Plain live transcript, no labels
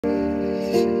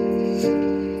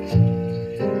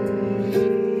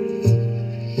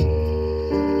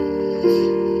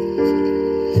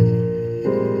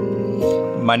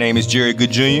My name is Jerry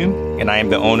Goode Jr., and I am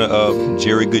the owner of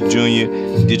Jerry Goode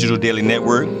Jr. Digital Daily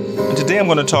Network. And today I'm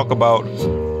going to talk about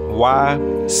why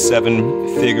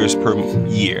 7 figures per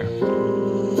year.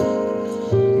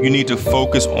 You need to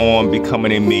focus on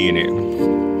becoming a millionaire.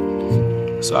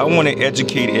 So I want to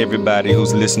educate everybody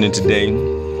who's listening today.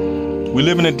 We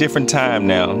live in a different time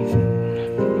now.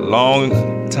 A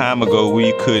long time ago,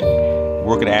 we could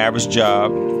work an average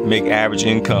job, make average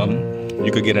income.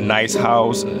 You could get a nice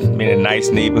house, in a nice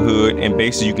neighborhood, and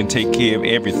basically you can take care of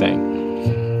everything.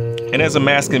 And as a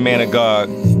masculine man of God,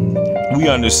 we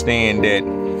understand that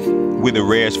we're the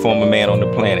rarest form of man on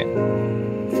the planet,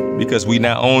 because we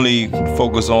not only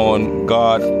focus on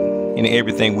God in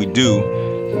everything we do,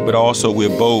 but also we're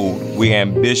bold, we're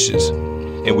ambitious,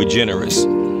 and we're generous.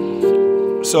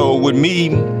 So with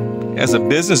me as a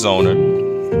business owner,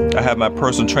 I have my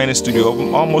personal training studio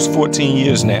over almost 14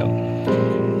 years now.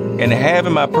 And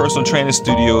having my personal training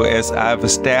studio, as I've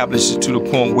established it to the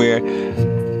point where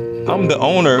I'm the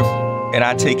owner and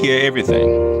I take care of everything.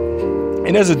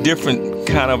 And there's a different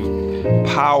kind of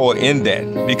power in that,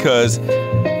 because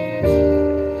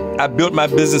I built my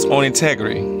business on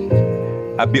integrity.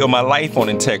 I built my life on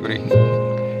integrity.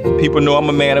 People know I'm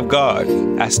a man of God.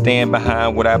 I stand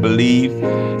behind what I believe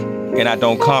and I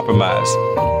don't compromise.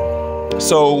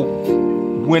 So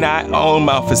when I own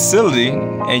my facility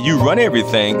and you run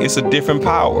everything, it's a different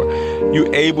power.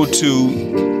 You're able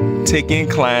to take in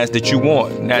clients that you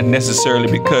want, not necessarily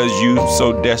because you're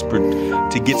so desperate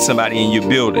to get somebody in your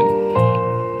building.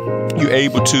 You're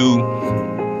able to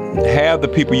have the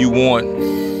people you want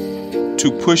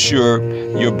to push your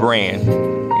brand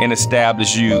and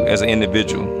establish you as an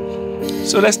individual.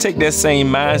 So let's take that same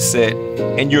mindset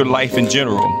in your life in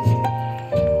general.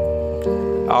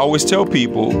 I always tell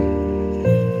people,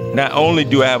 not only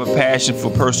do I have a passion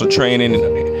for personal training,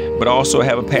 but also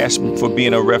have a passion for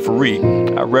being a referee.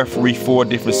 I referee 4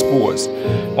 different sports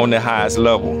on the highest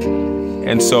level.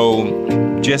 And so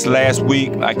just last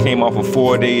week, I came off a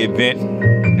 4-day event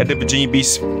at the Virginia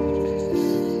Beach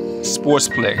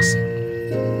Sportsplex.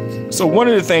 So one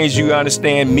of the things you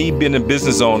understand, me being a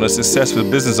business owner, successful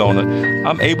business owner,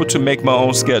 I'm able to make my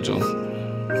own schedule.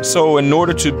 So in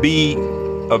order to be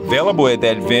available at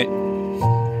that event,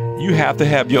 you have to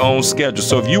have your own schedule.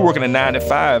 So if you're working a 9 to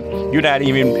 5,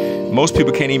 most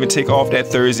people can't even take off that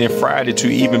Thursday and Friday to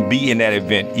even be in that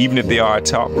event, even if they are a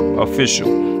top official.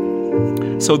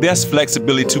 So there's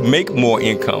flexibility to make more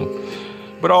income.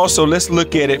 But also, let's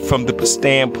look at it from the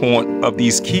standpoint of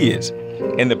these kids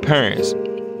and the parents.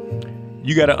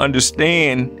 You got to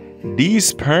understand,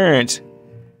 these parents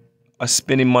are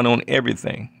spending money on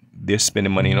everything. They're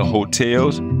spending money on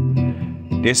hotels.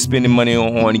 They're spending money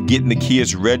on getting the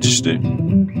kids registered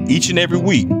each and every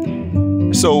week.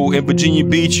 So in Virginia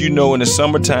Beach, in the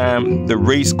summertime, the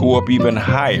rates go up even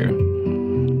higher.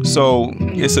 So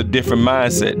it's a different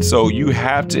mindset. So you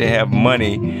have to have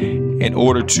money in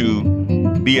order to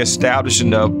be established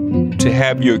enough to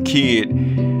have your kid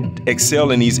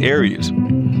excel in these areas.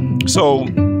 So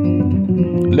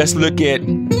let's look at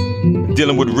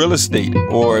dealing with real estate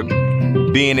or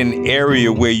being in an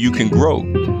area where you can grow.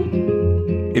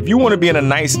 If you want to be in a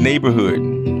nice neighborhood,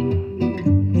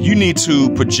 you need to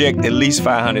project at least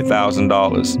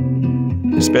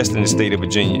 $500,000, especially in the state of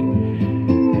Virginia.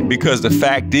 Because the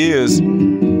fact is,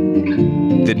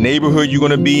 the neighborhood you're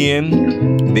going to be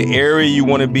in, the area you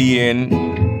want to be in,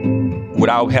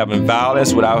 without having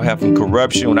violence, without having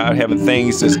corruption, without having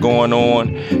things that's going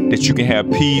on, that you can have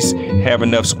peace, have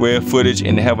enough square footage,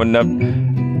 and have enough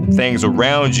things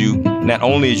around you. Not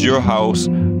only is your house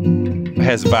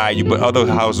has value, but other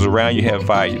houses around you have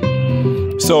value.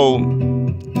 So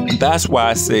that's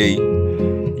why I say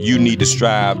you need to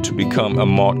strive to become a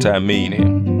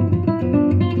multi-millionaire,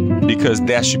 because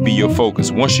that should be your focus.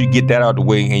 Once you get that out of the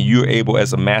way and you're able,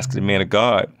 as a masculine man of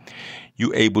God,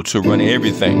 you're able to run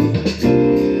everything.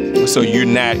 So you're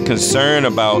not concerned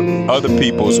about other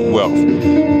people's wealth.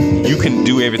 You can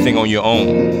do everything on your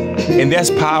own. And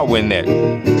that's power in that.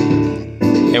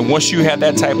 And once you have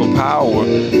that type of power,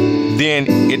 then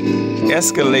it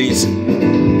escalates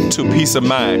to peace of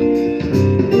mind.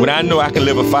 When I know I can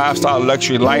live a 5-star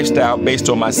luxury lifestyle based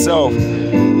on myself,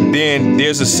 then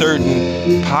there's a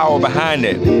certain power behind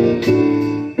that.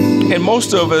 And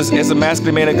most of us, as a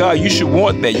masculine man of God, you should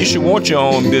want that. You should want your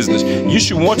own business. You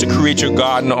should want to create your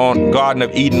Garden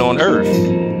of Eden on earth.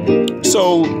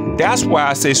 So that's why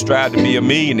I say strive to be a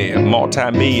millionaire,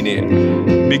 multi-millionaire.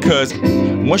 Because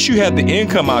Once you have the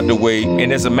income out the way,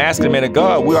 and as a masculine man of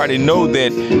God, we already know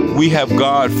that we have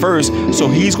God first, so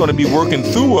he's going to be working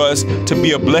through us to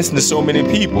be a blessing to so many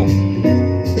people.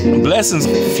 Blessings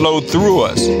flow through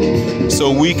us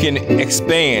so we can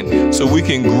expand, so we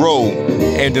can grow.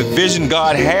 And the vision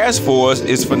God has for us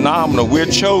is phenomenal. We're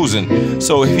chosen.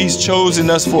 So if he's chosen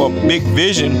us for a big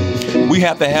vision, we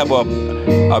have to have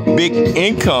a big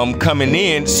income coming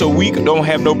in so we don't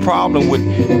have no problem with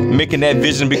making that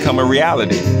vision become a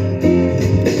reality.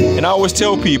 And I always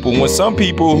tell people, when some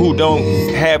people who don't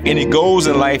have any goals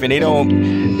in life and they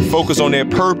don't focus on their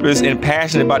purpose and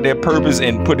passionate about their purpose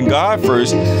and putting God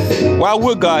first, why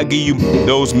would God give you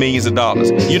those millions of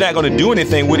dollars? You're not going to do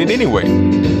anything with it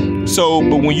anyway. So,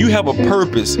 but when you have a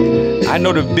purpose, I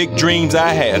know the big dreams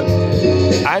I have.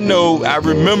 I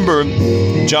remember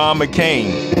John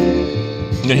McCain,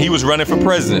 and he was running for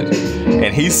president.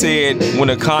 And he said when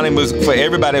the economy was, for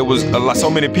everybody, it was so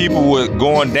many people were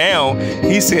going down,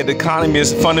 he said the economy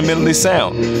is fundamentally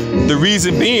sound. The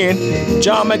reason being,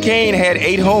 John McCain had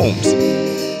 8 homes.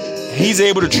 He's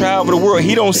able to travel the world.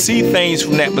 He don't see things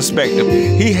from that perspective.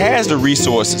 He has the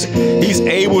resources. He's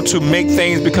able to make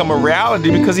things become a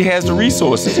reality because he has the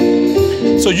resources.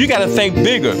 So you got to think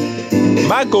bigger.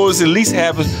 My goal is at least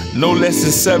have no less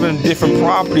than 7 different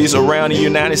properties around the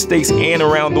United States and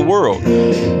around the world.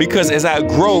 Because as I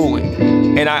grow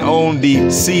and I own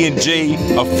the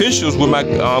C&J officials with my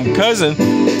cousin,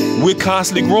 we're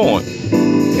constantly growing.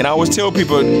 And I always tell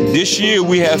people, this year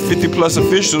we have 50 plus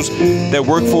officials that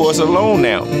work for us alone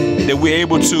now, that we're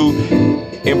able to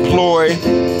employ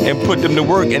and put them to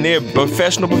work, and they're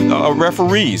professional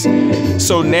referees.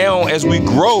 So now as we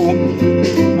grow,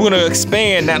 we're going to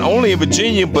expand not only in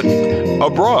Virginia, but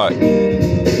abroad.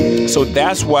 So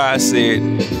that's why I said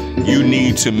you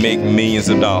need to make millions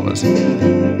of dollars.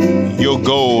 Your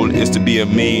goal is to be a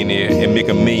millionaire and make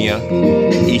 $1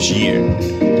 million each year.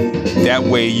 That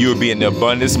way you'll be in the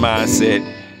abundance mindset.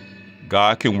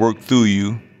 God can work through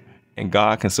you, and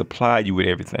God can supply you with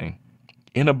everything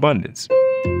in abundance.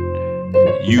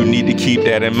 You need to keep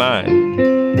that in mind.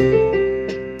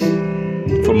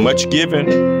 For much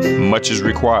given, much is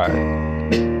required.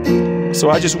 So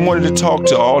I just wanted to talk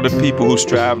to all the people who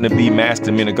striving to be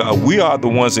master men of God. We are the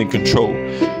ones in control.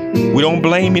 We don't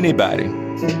blame anybody.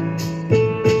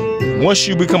 Once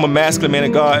you become a masculine man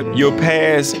of God, your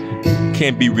past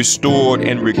can be restored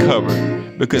and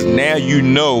recovered, because now you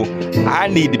know, I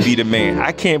need to be the man.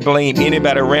 I can't blame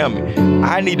anybody around me.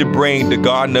 I need to bring the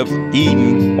Garden of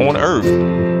Eden on earth.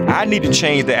 I need to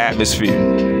change the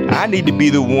atmosphere. I need to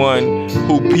be the one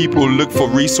who people look for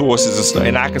resources and stuff,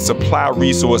 and I can supply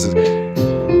resources.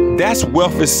 That's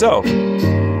wealth itself.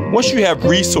 Once you have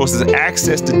resources,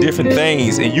 access to different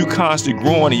things, and you constantly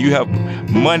growing and you have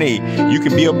money, you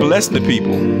can be a blessing to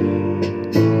people.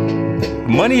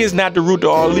 Money is not the root to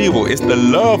all evil. It's the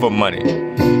love of money.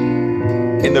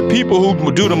 And the people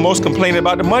who do the most complaining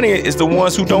about the money is the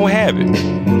ones who don't have it.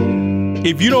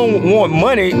 If you don't want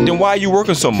money, then why are you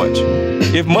working so much?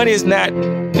 If money is not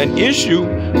an issue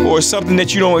or something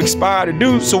that you don't aspire to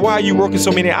do, so why are you working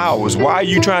so many hours? Why are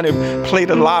you trying to play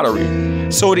the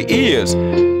lottery? So it is.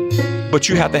 But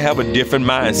you have to have a different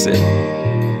mindset.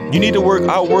 You need to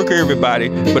outwork everybody,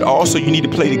 but also you need to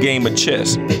play the game of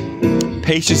chess.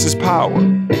 Patience is power.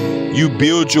 You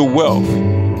build your wealth.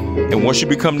 And once you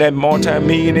become that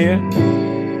multi-millionaire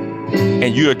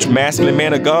and you're a masculine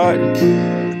man of God,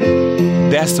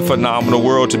 that's the phenomenal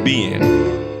world to be in.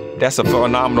 That's a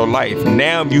phenomenal life.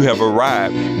 Now you have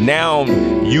arrived. Now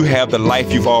you have the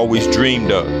life you've always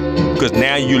dreamed of. Because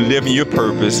now you're living your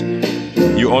purpose.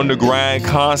 You're on the grind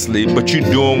constantly, but you're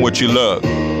doing what you love.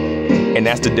 And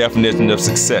that's the definition of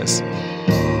success.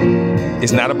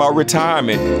 It's not about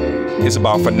retirement. It's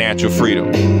about financial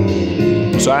freedom.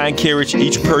 So I encourage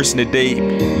each person today,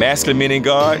 masculine men in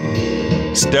God,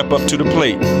 step up to the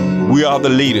plate. We are the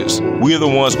leaders. We are the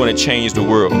ones going to change the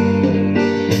world.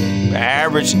 The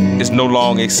average is no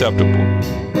longer acceptable.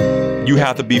 You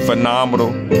have to be phenomenal,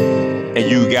 and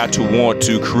you got to want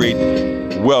to create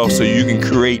wealth so you can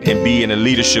create and be in a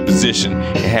leadership position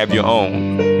and have your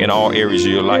own in all areas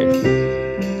of your life.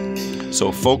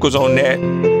 So focus on that.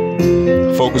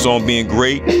 Focus on being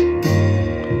great.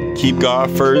 Keep God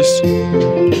first,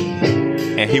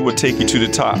 and He will take you to the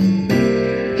top.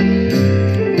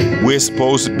 We're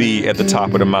supposed to be at the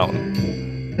top of the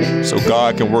mountain, so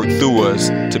God can work through us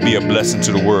to be a blessing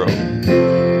to the world.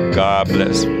 God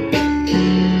bless.